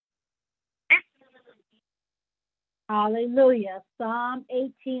Hallelujah. Psalm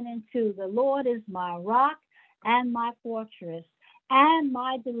 18 and 2. The Lord is my rock and my fortress and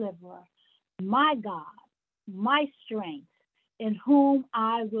my deliverer, my God, my strength, in whom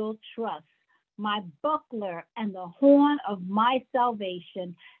I will trust, my buckler and the horn of my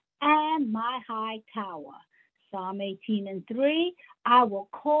salvation and my high tower. Psalm 18 and 3. I will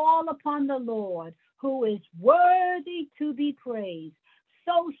call upon the Lord, who is worthy to be praised.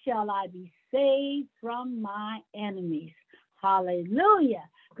 So shall I be saved from my enemies. Hallelujah.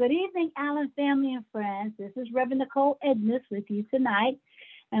 Good evening, Allen family and friends. This is Reverend Nichole Edness with you tonight.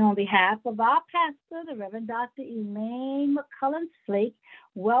 And on behalf of our pastor, the Reverend Dr. Elaine McCullens Flake,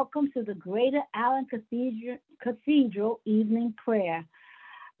 welcome to the Greater Allen Cathedral Evening Prayer.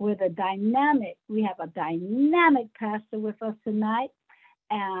 We have a dynamic pastor with us tonight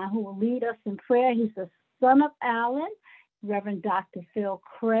who will lead us in prayer. He's the son of Allen, Reverend Dr. Phil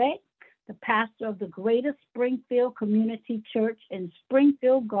Craig, the pastor of the Greater Springfield Community Church in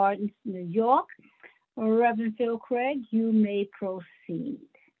Springfield Gardens, New York. Reverend Phil Craig, you may proceed.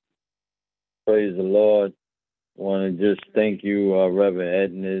 Praise the Lord. I want to just thank you,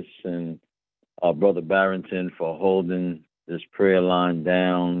 Reverend Edness and Brother Barrington, for holding this prayer line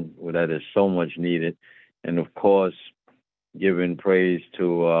down that is so much needed. And, of course, giving praise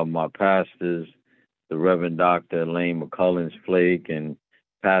to my pastors, the Reverend Dr. Elaine McCullens Flake and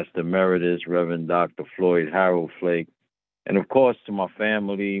Pastor Emeritus, Reverend Dr. Floyd Harold Flake. And, of course, to my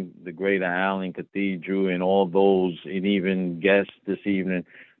family, the Greater Allen Cathedral, and all those, and even guests this evening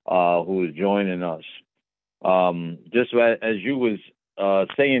who is joining us. Just as you was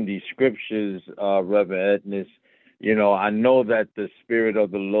saying these scriptures, Reverend Edness, you know, I know that the Spirit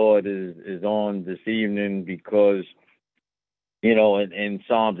of the Lord is on this evening because, you know, in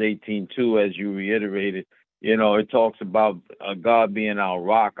Psalms 18:2, as you reiterated, you know, it talks about God being our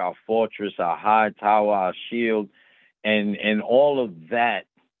rock, our fortress, our high tower, our shield, and all of that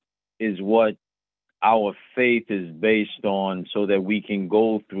is what our faith is based on, so that we can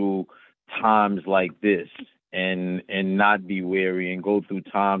go through times like this and not be weary, and go through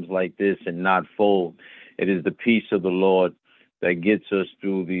times like this and not fold. It is the peace of the Lord that gets us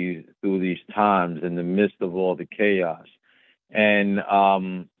through these times in the midst of all the chaos. And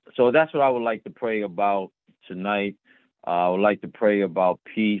so that's what I would like to pray about tonight. I would like to pray about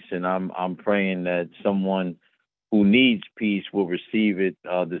peace, and I'm praying that someone who needs peace will receive it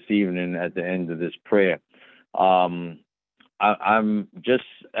this evening at the end of this prayer. I'm just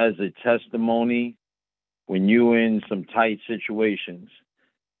as a testimony, when you're in some tight situations,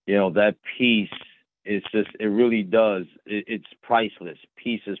 you know, that peace, it really does. It's priceless.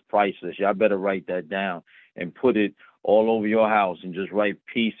 Peace is priceless. Y'all better write that down and put it all over your house and just write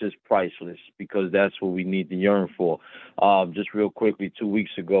peace is priceless, because that's what we need to yearn for. Just real quickly, 2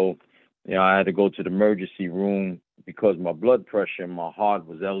 weeks ago, you know, I had to go to the emergency room because my blood pressure and my heart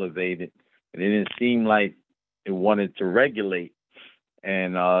was elevated, and it didn't seem like it wanted to regulate.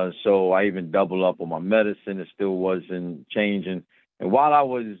 And so I even doubled up on my medicine. It still wasn't changing. And while I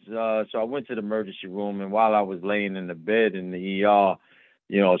was, so I went to the emergency room, and while I was laying in the bed in the ER,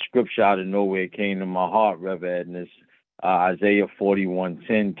 you know, a scripture out of nowhere came to my heart, Reverend Edness. Isaiah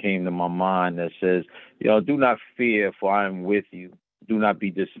 41:10 came to my mind that says, you know, do not fear, for I am with you. Do not be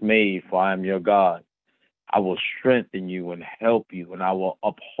dismayed, for I am your God. I will strengthen you and help you, and I will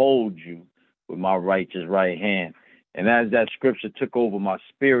uphold you with my righteous right hand. And as that scripture took over my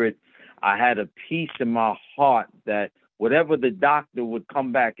spirit, I had a peace in my heart that whatever the doctor would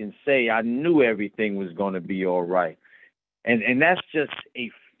come back and say, I knew everything was going to be all right. And that's just a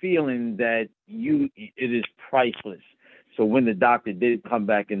feeling that it is priceless. So when the doctor did come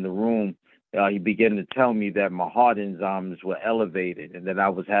back in the room, he began to tell me that my heart enzymes were elevated and that I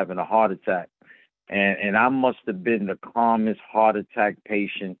was having a heart attack. And I must have been the calmest heart attack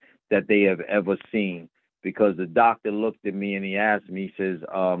patient that they have ever seen, because the doctor looked at me and he asked me, he says,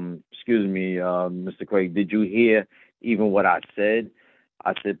 excuse me, Mr. Craig, did you hear even what I said?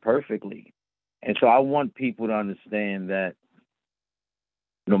 I said, perfectly. And so I want people to understand that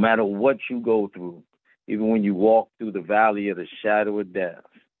no matter what you go through, even when you walk through the valley of the shadow of death,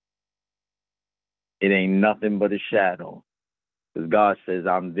 it ain't nothing but a shadow, because God says,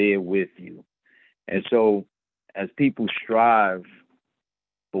 I'm there with you. And so as people strive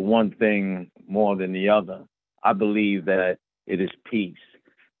for one thing more than the other, I believe that it is peace.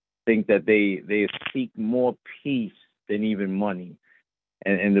 I think that they seek more peace than even money.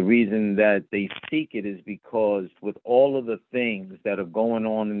 And the reason that they seek it is because with all of the things that are going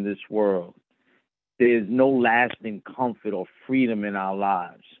on in this world, there's no lasting comfort or freedom in our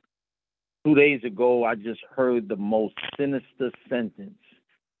lives. 2 days ago, I just heard the most sinister sentence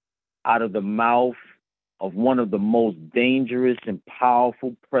out of the mouth of one of the most dangerous and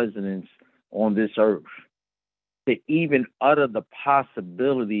powerful presidents on this earth. To even utter the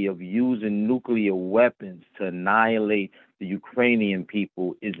possibility of using nuclear weapons to annihilate the Ukrainian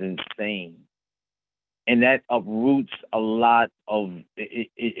people is insane. And that uproots a lot of,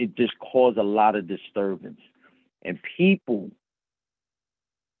 it just caused a lot of disturbance. And people's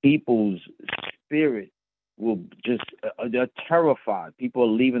spirit will just, they're terrified. People are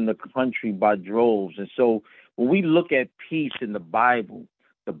leaving the country by droves. And so when we look at peace in the Bible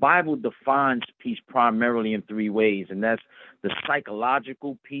defines peace primarily in three ways, and that's the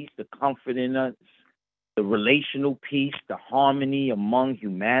psychological peace, the comfort in us, the relational peace, the harmony among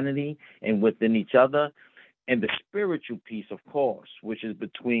humanity and within each other, and the spiritual peace, of course, which is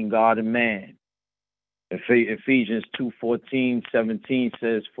between God and man. Ephesians 2:14-17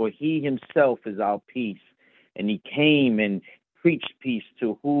 says, "For he himself is our peace, and he came and preached peace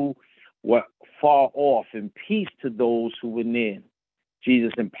to who were far off, and peace to those who were near."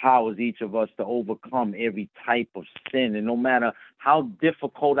 Jesus empowers each of us to overcome every type of sin. And no matter how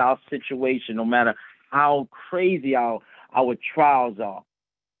difficult our situation, no matter how crazy our trials are,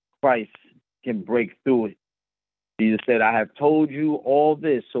 Christ can break through it. Jesus said, "I have told you all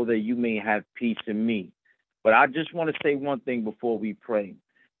this so that you may have peace in me." But I just want to say one thing before we pray.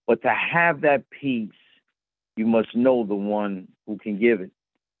 But to have that peace, you must know the one who can give it.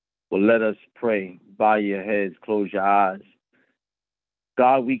 Well, let us pray. Bow your heads, close your eyes.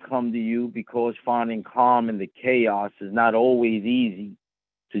 God, we come to you because finding calm in the chaos is not always easy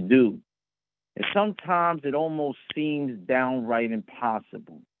to do. And sometimes it almost seems downright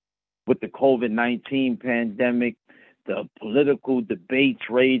impossible. With the COVID-19 pandemic, the political debates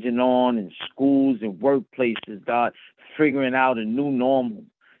raging on in schools and workplaces, God, figuring out a new normal,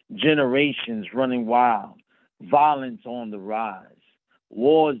 generations running wild, violence on the rise,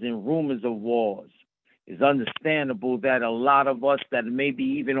 wars and rumors of wars. It's understandable that a lot of us that maybe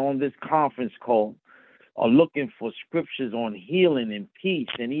even on this conference call are looking for scriptures on healing and peace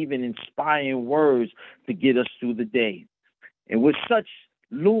and even inspiring words to get us through the day. And with such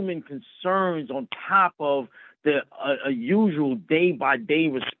looming concerns on top of the usual day-by-day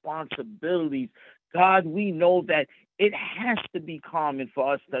responsibilities, God, we know that it has to be common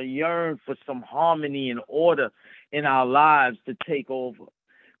for us to yearn for some harmony and order in our lives to take over.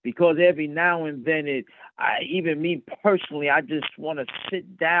 Because every now and then, even me personally, I just want to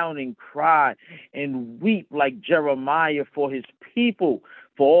sit down and cry and weep like Jeremiah for his people,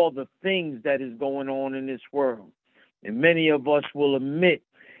 for all the things that is going on in this world. And many of us will admit,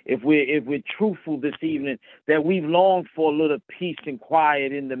 if we're truthful this evening, that we've longed for a little peace and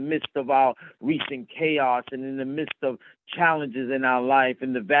quiet in the midst of our recent chaos and in the midst of challenges in our life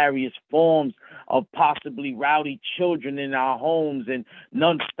and the various forms of possibly rowdy children in our homes and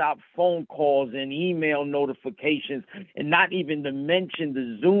nonstop phone calls and email notifications, and not even to mention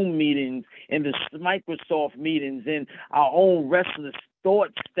the Zoom meetings and the Microsoft meetings and our own restless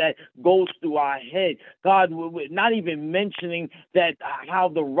thoughts that goes through our head. God, we're not even mentioning that how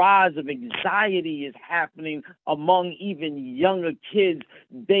the rise of anxiety is happening among even younger kids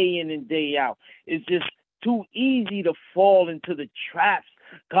day in and day out. It's just too easy to fall into the traps,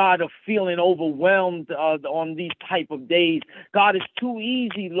 God, of feeling overwhelmed on these type of days. God, it's too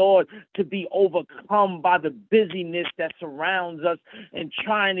easy, Lord, to be overcome by the busyness that surrounds us and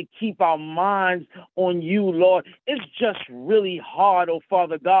trying to keep our minds on you, Lord. It's just really hard, oh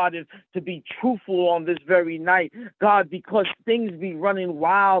Father God, to be truthful on this very night, God, because things be running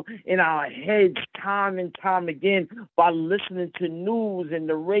wild in our heads time and time again by listening to news and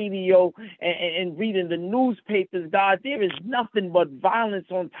the radio and reading the newspapers, God. There is nothing but violence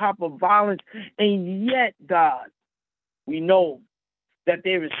on top of violence, and yet, God, we know that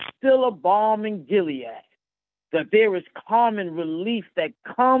there is still a balm in Gilead, that there is common relief that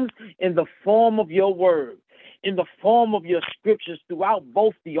comes in the form of your word, in the form of your scriptures throughout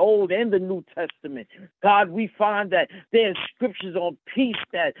both the Old and the New Testament. God, we find that there's scriptures on peace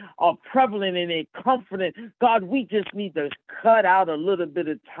that are prevalent and they're comforting. God, we just need to cut out a little bit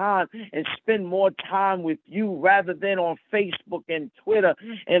of time and spend more time with you rather than on Facebook and Twitter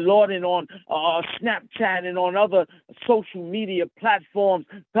and, Lord, and on Snapchat and on other social media platforms.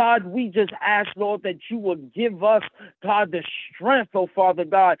 God, we just ask, Lord, that you would give us, God, the strength, oh Father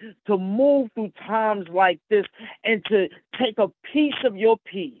God, to move through times like this and to take a piece of your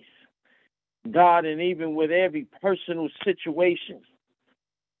peace, God, and even with every personal situation,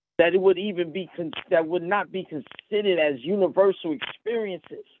 that it would even be that would not be considered as universal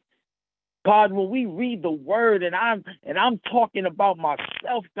experiences. God, when we read the word, and I'm talking about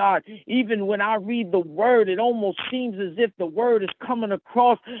myself, God, even when I read the word, it almost seems as if the word is coming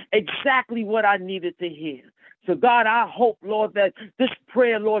across exactly what I needed to hear. So, God, I hope, Lord, that this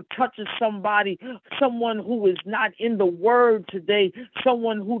prayer, Lord, touches somebody, someone who is not in the word today,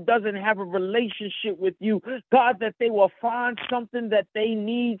 someone who doesn't have a relationship with you. God, that they will find something that they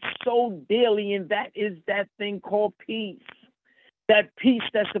need so dearly, and that is that thing called peace. That peace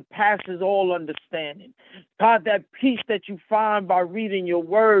that surpasses all understanding. God, that peace that you find by reading your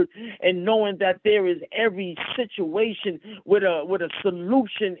word and knowing that there is every situation with a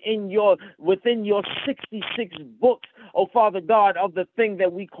solution within your 66 books, oh Father God, of the thing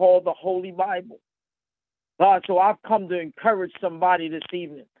that we call the Holy Bible. God, so I've come to encourage somebody this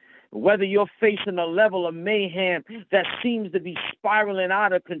evening. Whether you're facing a level of mayhem that seems to be spiraling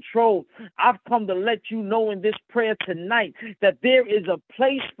out of control, I've come to let you know in this prayer tonight that there is a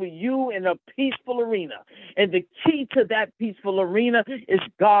place for you in a peaceful arena. And the key to that peaceful arena is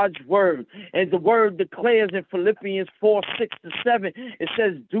God's word. And the word declares in Philippians 4:6-7, it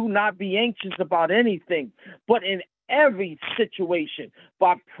says, do not be anxious about anything, but in every situation,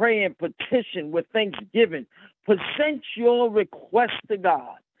 by prayer and petition with thanksgiving, present your request to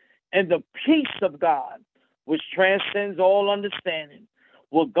God. And the peace of God, which transcends all understanding,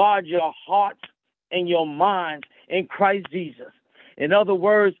 will guard your hearts and your minds in Christ Jesus. In other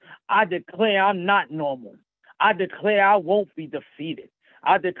words, I declare I'm not normal. I declare I won't be defeated.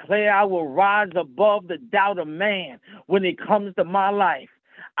 I declare I will rise above the doubt of man when it comes to my life.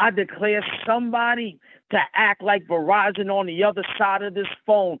 I declare somebody to act like Verizon on the other side of this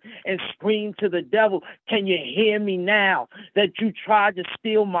phone and scream to the devil, can you hear me now? That you tried to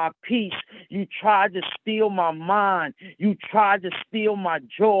steal my peace. You tried to steal my mind. You tried to steal my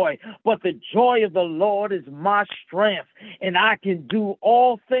joy. But the joy of the Lord is my strength, and I can do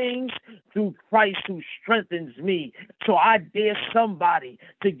all things through Christ who strengthens me. So I dare somebody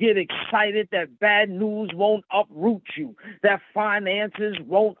to get excited that bad news won't uproot you, that finances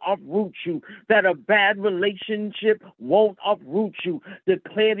won't uproot you, that a bad relationship won't uproot you.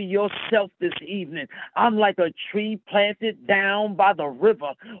 Declare to yourself this evening, I'm like a tree planted down by the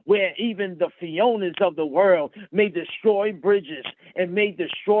river, where even the Fionas of the world may destroy bridges and may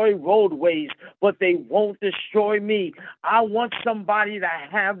destroy roadways, but they won't destroy me. I want somebody to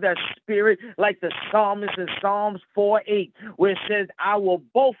have that spirit like the psalmist in Psalms 4:8, where it says, I will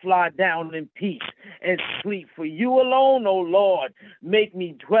both lie down in peace and sleep. For you alone, O Lord, make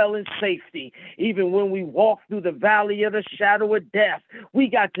me dwell in safety. Even when we walk through the valley of the shadow of death, we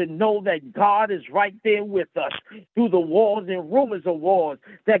got to know that God is right there with us. Through the wars and rumors of wars,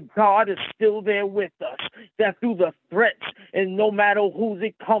 that God is still there with us. That through the threats, and no matter who's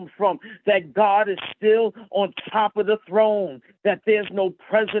it come from, that God is still on top of the throne. That there's no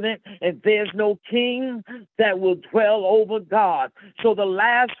president and there's no king that will dwell over God. So the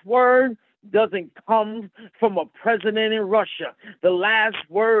last word doesn't come from a president in Russia. The last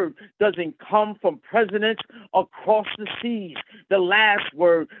word doesn't come from presidents across the seas. The last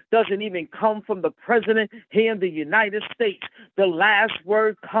word doesn't even come from the president here in the United States. The last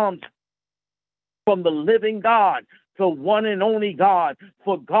word comes from the living God, the one and only God.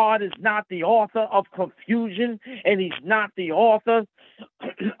 For God is not the author of confusion, and he's not the author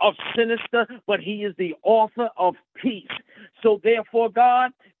of sinister, but he is the author of peace. So therefore,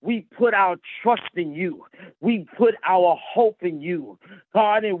 God, we put our trust in you. We put our hope in you,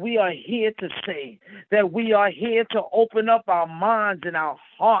 God, and we are here to say that we are here to open up our minds and our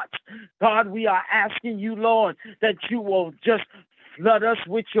hearts. God, we are asking you, Lord, that you will just flood us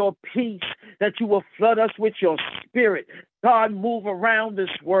with your peace, that you will flood us with your spirit. God, move around this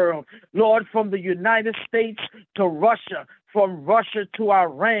world, Lord, from the United States to Russia, from Russia to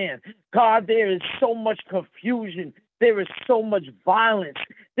Iran. God, there is so much confusion. There is so much violence.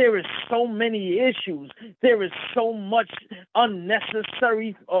 There is so many issues. There is so much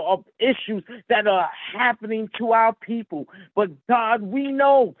unnecessary issues that are happening to our people. But God, we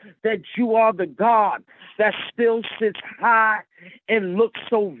know that you are the God that still sits high and looks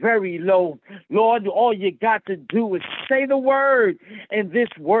so very low. Lord, all you got to do is say the word, and this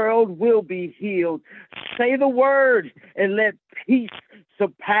world will be healed. Say the word and let peace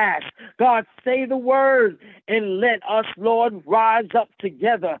surpass. God, say the word and let us, Lord, rise up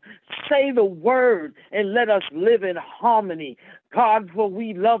together. Say the word and let us live in harmony. God, for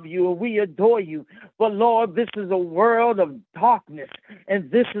we love you and we adore you. But Lord, this is a world of darkness,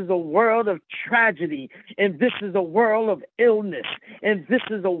 and this is a world of tragedy, and this is a world of illness, and this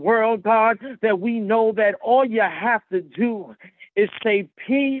is a world, God, that we know that all you have to do is say,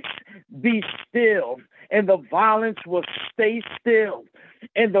 peace, be still, and the violence will stay still.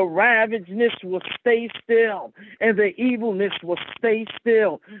 and the ravageness will stay still, and the evilness will stay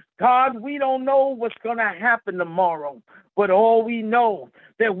still. God, we don't know what's going to happen tomorrow, but all we know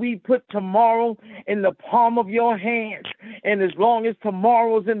that we put tomorrow in the palm of your hands. And as long as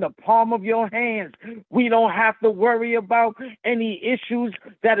tomorrow's in the palm of your hands, we don't have to worry about any issues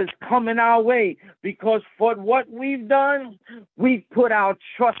that is coming our way, because for what we've done, we've put our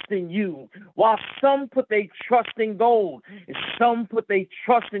trust in you. While some put their trust in gold, and some put their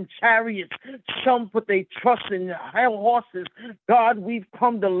trust in chariots, some put their trust in horses, God, we've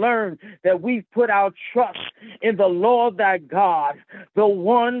come to learn that we've put our trust in the Lord thy God, the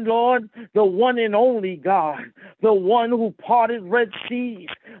one, Lord, the one and only God, the one who parted red seas,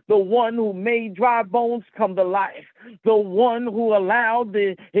 the one who made dry bones come to life, the one who allowed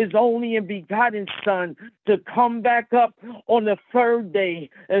his only and begotten Son to come back up on the third day.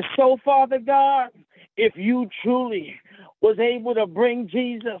 And so, Father God, if you truly was able to bring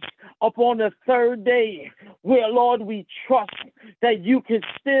Jesus up on the third day, where, Lord, we trust that you can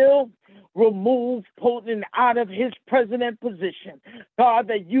still remove Putin out of his president position. God,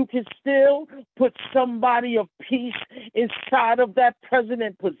 that you can still put somebody of peace inside of that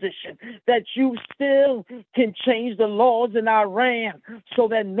president position, that you still can change the laws in Iran so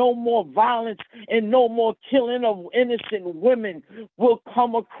that no more violence and no more killing of innocent women will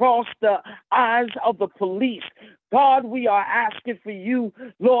come across the eyes of the police. God, we are asking for you,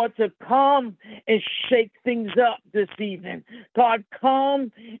 Lord, to come and shake things up this evening. God,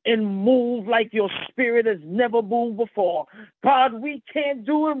 come and move like your spirit has never moved before. God, we can't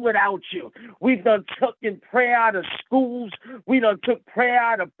do it without you. We've done taken prayer out of schools. We done took prayer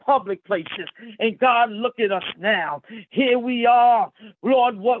out of public places. And God, look at us now. Here we are.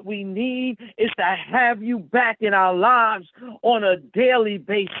 Lord, what we need is to have you back in our lives on a daily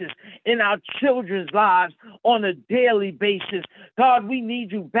basis, in our children's lives on a daily basis. God, we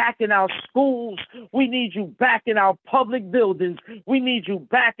need you back in our schools. We need you back in our public buildings. We need you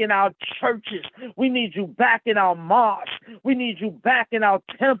back in our churches. We need you back in our mosques. We need you back in our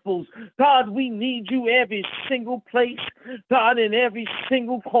temples. God, we need you every single place. God, in every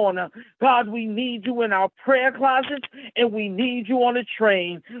single corner. God, we need you in our prayer closets, and we need you on a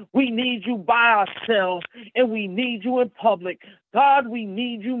train. We need you by ourselves, and we need you in public. God, we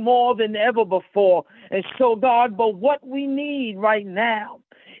need you more than ever before. And so, God, but what we need right now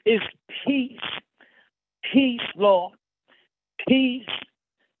is peace. Peace, Lord. Peace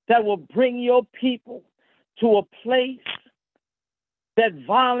that will bring your people to a place that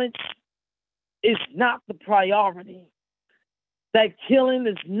violence is not the priority, that killing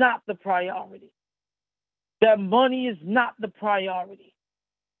is not the priority, that money is not the priority.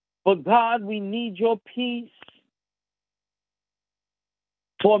 But God, we need your peace.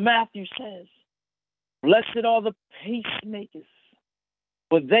 For Matthew says, blessed are the peacemakers,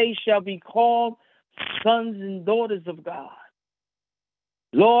 for they shall be called sons and daughters of God.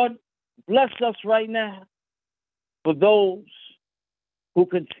 Lord, bless us right now for those who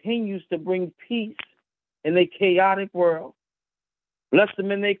continues to bring peace in a chaotic world. Bless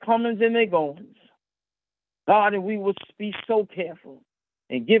them in their comings and their goings. God, and we will be so careful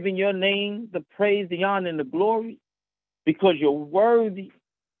in giving your name the praise, the honor, and the glory, because you're worthy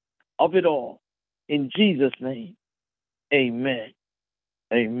of it all. In Jesus' name, amen.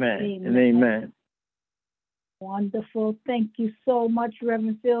 Amen. Amen. And amen. Wonderful. Thank you so much,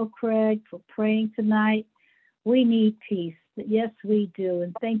 Reverend Phil Craig, for praying tonight. We need peace. Yes, we do.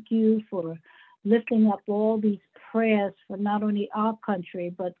 And thank you for lifting up all these prayers for not only our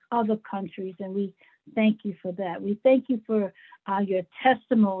country, but other countries. And we thank you for that. We thank you for your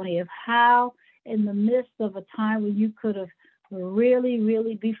testimony of how, in the midst of a time when you could have really,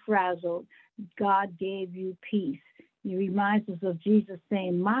 really be frazzled, God gave you peace. It reminds us of Jesus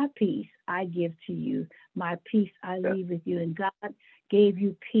saying, my peace I give to you. My peace I leave with you. And God gave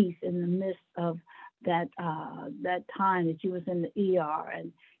you peace in the midst of that time that you was in the ER.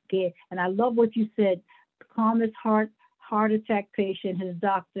 And I love what you said, calmest heart attack patient his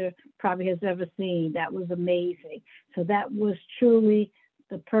doctor probably has ever seen. That was amazing. So that was truly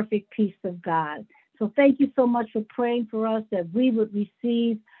the perfect peace of God. So thank you so much for praying for us that we would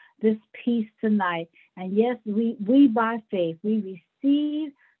receive this peace tonight. And yes, we by faith, we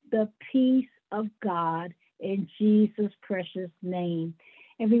receive the peace of God in Jesus' precious name.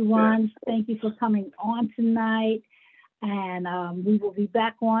 Everyone, thank you for coming on tonight. And we will be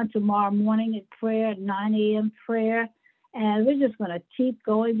back on tomorrow morning at prayer, at 9 a.m. prayer. And we're just going to keep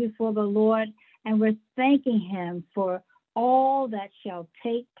going before the Lord. And we're thanking him for all that shall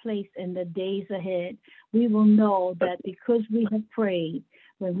take place in the days ahead. We will know that because we have prayed,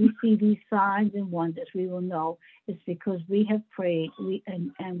 when we see these signs and wonders, we will know it's because we have prayed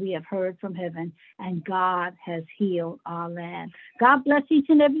and we have heard from heaven, and God has healed our land. God bless each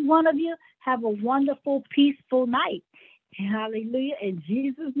and every one of you. Have a wonderful, peaceful night. Hallelujah. In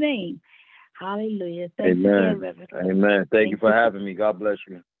Jesus' name. Hallelujah. Thank Amen. you, Reverend. Amen. Thank you for having me. God bless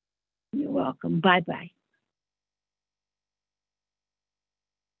you. You're welcome. Bye-bye.